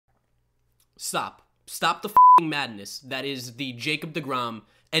Stop. Stop the f***ing madness that is the Jacob DeGrom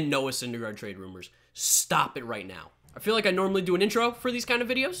and Noah Syndergaard trade rumors. Stop it right now. I feel like I normally do an intro for these kind of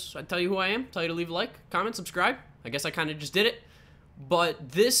videos. I tell you who I am, tell you to leave a like, comment, subscribe. I guess I kind of just did it.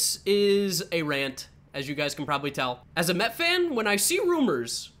 But this is a rant, as you guys can probably tell. As a Met fan, when I see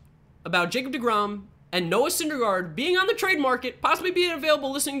rumors about Jacob DeGrom and Noah Syndergaard being on the trade market, possibly being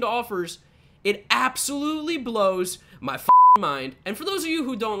available, listening to offers, it absolutely blows my mind. And for those of you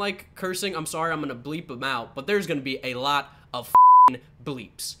who don't like cursing, I'm sorry, I'm gonna bleep them out, but there's gonna be a lot of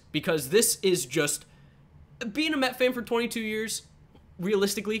bleeps, because this is just, being a Met fan for 22 years,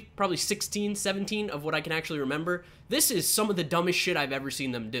 realistically, probably 16, 17 of what I can actually remember, this is some of the dumbest shit I've ever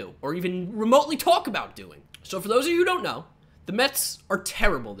seen them do, or even remotely talk about doing. So for those of you who don't know, the Mets are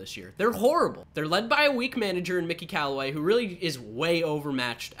terrible this year. They're horrible. They're led by a weak manager in Mickey Callaway, who really is way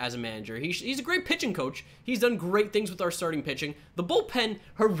overmatched as a manager. He's a great pitching coach. He's done great things with our starting pitching. The bullpen,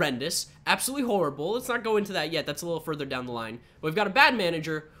 horrendous. Absolutely horrible. Let's not go into that yet. That's a little further down the line. But we've got a bad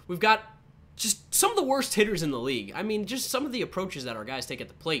manager. We've got just some of the worst hitters in the league. I mean, just some of the approaches that our guys take at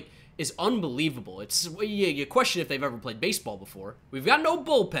the plate is unbelievable. It's, you question if they've ever played baseball before. We've got no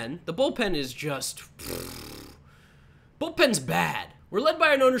bullpen. The bullpen is just... bullpen's bad. We're led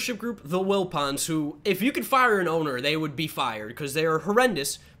by an ownership group, the Wilpons, who, if you could fire an owner, they would be fired because they are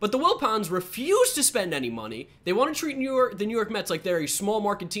horrendous. But the Wilpons refuse to spend any money. They want to treat the New York Mets like they're a small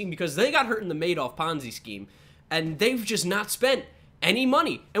market team because they got hurt in the Madoff Ponzi scheme. And they've just not spent any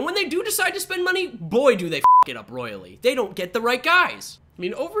money. And when they do decide to spend money, boy, do they f it up royally. They don't get the right guys. I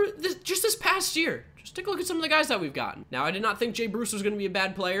mean, just this past year, just take a look at some of the guys that we've gotten. Now, I did not think Jay Bruce was going to be a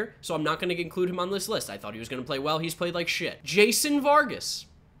bad player, so I'm not going to include him on this list. I thought he was going to play well. He's played like shit. Jason Vargas.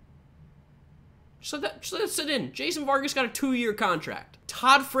 Just let that sit in. Jason Vargas got a 2-year contract.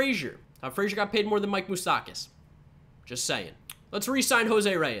 Todd Frazier. Todd Frazier got paid more than Mike Moustakas. Just saying. Let's re-sign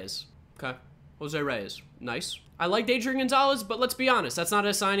Jose Reyes. Okay. Jose Reyes. Nice. I liked Adrian Gonzalez, but let's be honest. That's not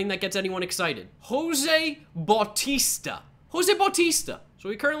a signing that gets anyone excited. Jose Bautista. Jose Bautista. So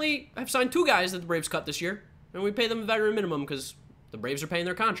we currently have signed 2 guys that the Braves cut this year, and we pay them a veteran minimum because the Braves are paying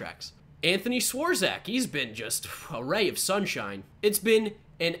their contracts. Anthony Swarzak, he's been just a ray of sunshine. It's been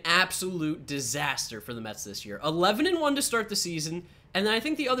an absolute disaster for the Mets this year. 11-1 to start the season, and then I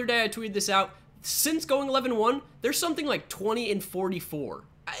think the other day I tweeted this out. Since going 11-1, there's something like 20-44.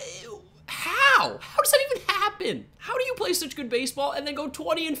 How? How does that even happen? How do you play such good baseball and then go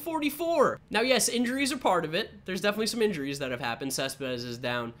 20-44? Now, yes, injuries are part of it. There's definitely some injuries that have happened. Cespedes is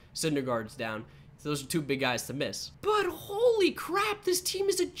down. Syndergaard's down. So those are 2 big guys to miss. But holy crap, this team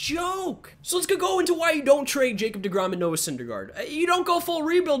is a joke. So let's go into why you don't trade Jacob DeGrom and Noah Syndergaard. You don't go full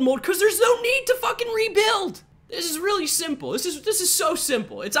rebuild mode because there's no need to fucking rebuild. This is really simple. This is so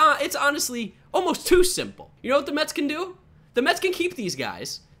simple. It's honestly almost too simple. You know what the Mets can do? The Mets can keep these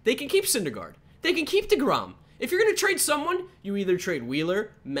guys. They can keep Syndergaard. They can keep DeGrom. If you're going to trade someone, you either trade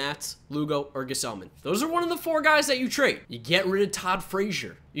Wheeler, Matz, Lugo, or Gesellman. Those are one of the 4 guys that you trade. You get rid of Todd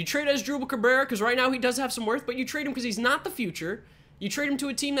Frazier. You trade Asdrubal Cabrera because right now he does have some worth, but you trade him because he's not the future. You trade him to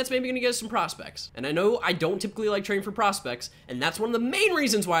a team that's maybe going to get us some prospects. And I know I don't typically like trading for prospects, and that's one of the main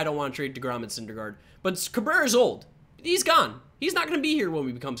reasons why I don't want to trade DeGrom and Syndergaard. But Cabrera's old. He's gone. He's not going to be here when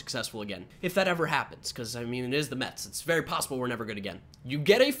we become successful again. If that ever happens, because, I mean, it is the Mets. It's very possible we're never good again. You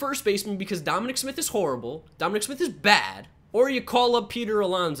get a first baseman because Dominic Smith is horrible, Dominic Smith is bad, or you call up Peter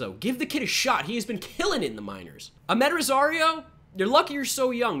Alonso. Give the kid a shot. He has been killing it in the minors. Ahmed Rosario, you're lucky you're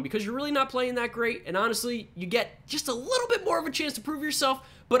so young because you're really not playing that great, and honestly, you get just a little bit more of a chance to prove yourself,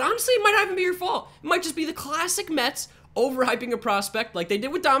 but honestly, it might not even be your fault. It might just be the classic Mets overhyping a prospect like they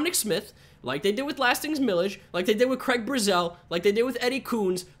did with Dominic Smith, like they did with Lastings Millage, like they did with Craig Brazell, like they did with Eddie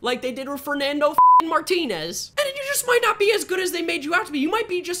Coons, like they did with Fernando Martinez. And you just might not be as good as they made you out to be. You might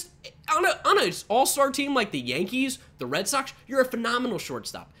be just on an all-star team like the Yankees, the Red Sox. You're a phenomenal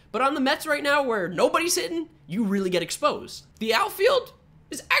shortstop. But on the Mets right now where nobody's hitting, you really get exposed. The outfield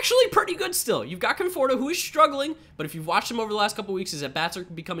is actually pretty good still. You've got Conforto, who is struggling, but if you've watched him over the last couple weeks, his at-bats are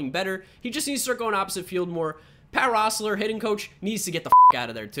becoming better. He just needs to start going opposite field more. Pat Rossler, hitting coach, needs to get the out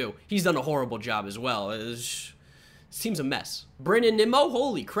of there too. He's done a horrible job as well. This team's a mess. Brandon Nimmo,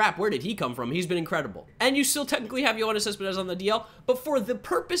 holy crap, where did he come from? He's been incredible. And you still technically have Yoenis Cespedes on the DL, but for the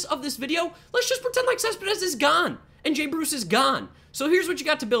purpose of this video, let's just pretend like Cespedes is gone and Jay Bruce is gone. So here's what you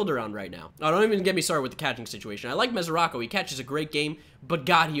got to build around right now. Oh, don't even get me started with the catching situation. I like Mesoraco. He catches a great game, but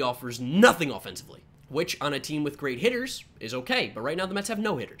God, he offers nothing offensively, which on a team with great hitters is okay, but right now the Mets have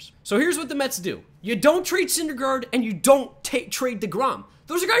no hitters. So here's what the Mets do. You don't trade Syndergaard and you don't trade DeGrom.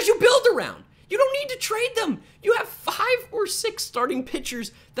 Those are guys you build around. You don't need to trade them. You have 5 or 6 starting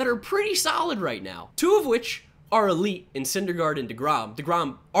pitchers that are pretty solid right now, 2 of which are elite in Syndergaard and DeGrom.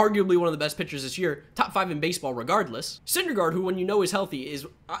 DeGrom, arguably one of the best pitchers this year, top 5 in baseball regardless. Syndergaard, who when you know is healthy,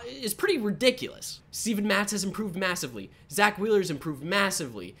 is pretty ridiculous. Steven Matz has improved massively. Zach Wheeler's improved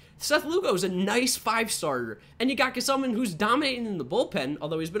massively. Seth Lugo's a nice 5-starter. And you got someone who's dominating in the bullpen,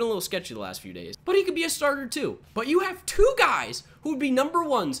 although he's been a little sketchy the last few days. But he could be a starter too. But you have 2 guys who would be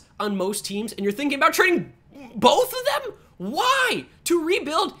 #1s on most teams, and you're thinking about trading both of them? Why? To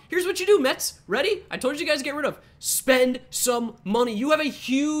rebuild, here's what you do, Mets. Ready? I told you guys to get rid of. Spend some money. You have a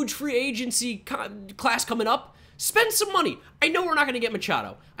huge free agency class coming up. Spend some money. I know we're not going to get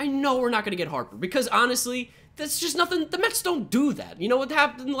Machado. I know we're not going to get Harper. Because honestly, that's just nothing. The Mets don't do that. You know what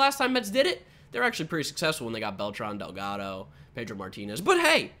happened the last time Mets did it? They're actually pretty successful when they got Beltran, Delgado, Pedro Martinez. But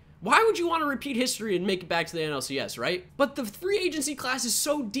hey, why would you want to repeat history and make it back to the NLCS, right? But the free agency class is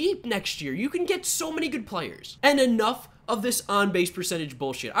so deep next year. You can get so many good players. And enough of this on-base percentage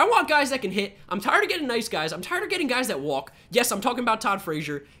bullshit. I want guys that can hit. I'm tired of getting nice guys. I'm tired of getting guys that walk. Yes, I'm talking about Todd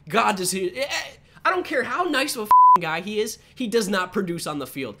Frazier. God, does he... I don't care how nice of a guy he is. He does not produce on the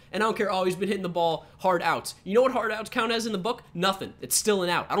field. And I don't care, oh, he's been hitting the ball hard outs. You know what hard outs count as in the book? Nothing. It's still an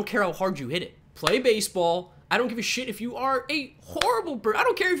out. I don't care how hard you hit it. Play baseball. I don't give a shit if you are a horrible person. I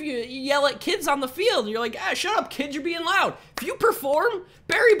don't care if you yell at kids on the field. You're like, ah, shut up, kids, you're being loud. If you perform,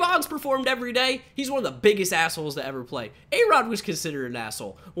 Barry Bonds performed every day. He's one of the biggest assholes to ever play. A-Rod was considered an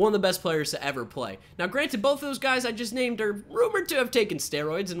asshole. One of the best players to ever play. Now, granted, both of those guys I just named are rumored to have taken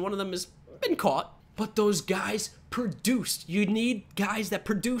steroids, and one of them has been caught. But those guys produced. You need guys that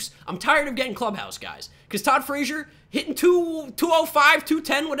produce. I'm tired of getting clubhouse guys. Because Todd Frazier, hitting 205,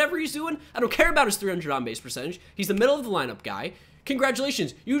 210, whatever he's doing, I don't care about his 300 on-base percentage. He's the middle of the lineup guy.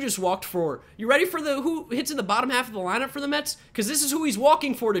 Congratulations, you just walked for... You ready for the who hits in the bottom half of the lineup for the Mets? Because this is who he's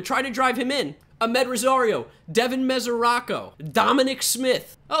walking for to try to drive him in. Ahmed Rosario, Devin Mesoraco, Dominic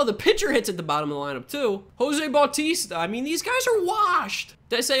Smith. Oh, the pitcher hits at the bottom of the lineup too. Jose Bautista. I mean, these guys are washed.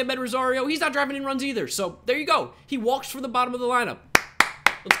 Did I say Ahmed Rosario? He's not driving in runs either. So there you go. He walks for the bottom of the lineup.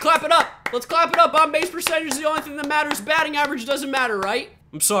 Let's clap it up. Let's clap it up. On base percentage is the only thing that matters. Batting average doesn't matter, right?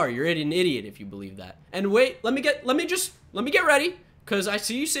 I'm sorry, you're an idiot if you believe that. And wait, let me get ready, because I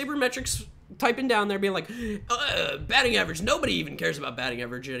see you sabermetrics typing down there being like, batting average. Nobody even cares about batting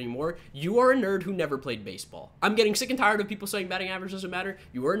average anymore. You are a nerd who never played baseball. I'm getting sick and tired of people saying batting average doesn't matter.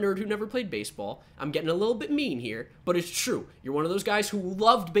 You are a nerd who never played baseball. I'm getting a little bit mean here, but it's true. You're one of those guys who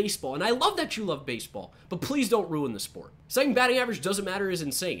loved baseball, and I love that you love baseball, but please don't ruin the sport. Saying batting average doesn't matter is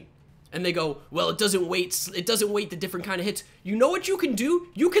insane. And they go, well, it doesn't weight the different kind of hits. You know what you can do?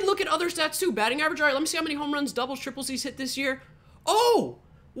 You can look at other stats too. Batting average, all right, let me see how many home runs, doubles, triples he's hit this year. Oh,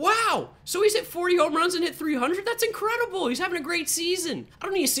 wow. So he's hit 40 home runs and hit 300? That's incredible. He's having a great season. I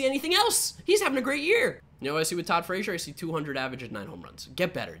don't need to see anything else. He's having a great year. You know what I see with Todd Frazier? I see 200 average at 9 home runs.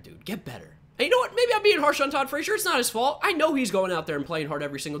 Get better, dude. Get better. And you know what? Maybe I'm being harsh on Todd Frazier. It's not his fault. I know he's going out there and playing hard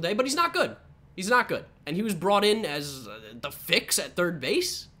every single day, but he's not good. He's not good. And he was brought in as the fix at third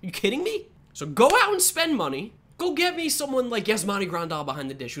base? Are you kidding me? So go out and spend money. Go get me someone like Yasmani Grandal behind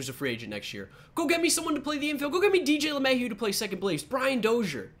the dish, who's a free agent next year. Go get me someone to play the infield. Go get me DJ LeMahieu to play second base. Brian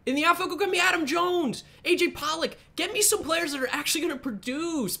Dozier. In the outfield, go get me Adam Jones. AJ Pollock. Get me some players that are actually going to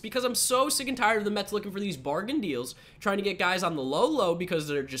produce, because I'm so sick and tired of the Mets looking for these bargain deals, trying to get guys on the low because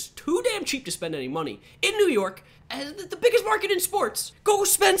they're just too damn cheap to spend any money. In New York, the biggest market in sports. Go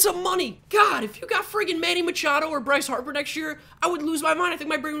spend some money. God, if you got friggin' Manny Machado or Bryce Harper next year, I would lose my mind. I think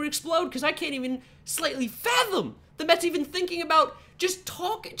my brain would explode, because I can't even slightly fathom the Mets even thinking about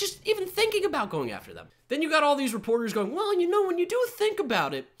even thinking about going after them. Then you got all these reporters going, well, you know, when you do think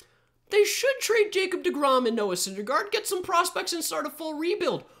about it, they should trade Jacob DeGrom and Noah Syndergaard, get some prospects and start a full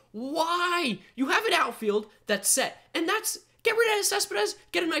rebuild. Why? You have an outfield that's set, and that's... Get rid of Cespedes,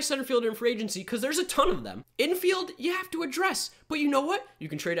 get a nice center fielder in free agency, because there's a ton of them. Infield, you have to address. But you know what? You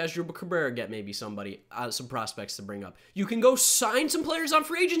can trade Asdrubal Cabrera, get maybe somebody, some prospects to bring up. You can go sign some players on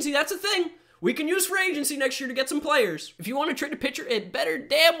free agency, that's a thing. We can use free agency next year to get some players. If you want to trade a pitcher, it better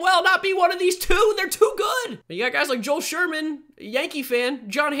damn well not be one of these two. They're too good. You got guys like Joel Sherman, a Yankee fan,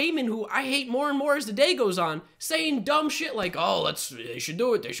 John Heyman, who I hate more and more as the day goes on, saying dumb shit like, oh, they should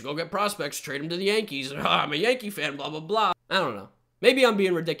do it. They should go get prospects, trade them to the Yankees. I'm a Yankee fan, blah, blah, blah. I don't know. Maybe I'm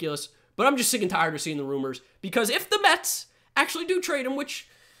being ridiculous, but I'm just sick and tired of seeing the rumors, because if the Mets actually do trade him, which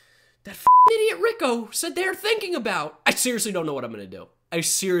that idiot Rico said they're thinking about, I seriously don't know what I'm going to do. I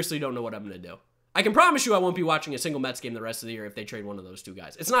seriously don't know what I'm going to do. I can promise you I won't be watching a single Mets game the rest of the year if they trade one of those two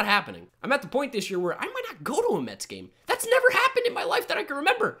guys. It's not happening. I'm at the point this year where I might not go to a Mets game. That's never happened in my life that I can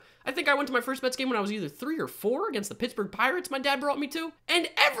remember. I think I went to my first Mets game when I was either 3 or 4 against the Pittsburgh Pirates my dad brought me to. And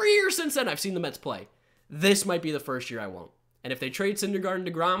every year since then I've seen the Mets play. This might be the first year I won't. And if they trade Syndergaard and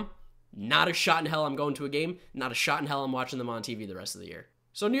DeGrom, Not a shot in hell I'm going to a game. Not a shot in hell I'm watching them on TV the rest of the year.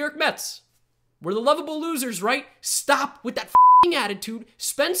 So New York Mets, we're the lovable losers, right? Stop with that f***ing attitude.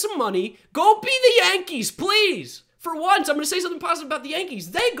 Spend some money. Go be the Yankees, please. For once, I'm going to say something positive about the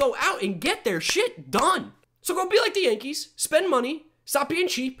Yankees. They go out and get their shit done. So go be like the Yankees. Spend money. Stop being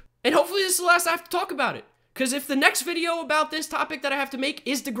cheap. And hopefully this is the last I have to talk about it. Because if the next video about this topic that I have to make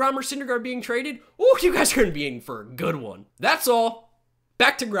is DeGrom or Syndergaard being traded, oh, you guys are going to be in for a good one. That's all.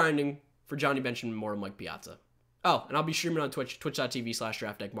 Back to grinding for Johnny Bench and more Mike Piazza. Oh, and I'll be streaming on Twitch,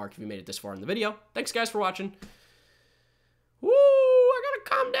 twitch.tv/GiraffeNeckMarc if you made it this far in the video. Thanks, guys, for watching. Woo, I gotta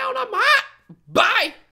calm down. I'm hot. Bye.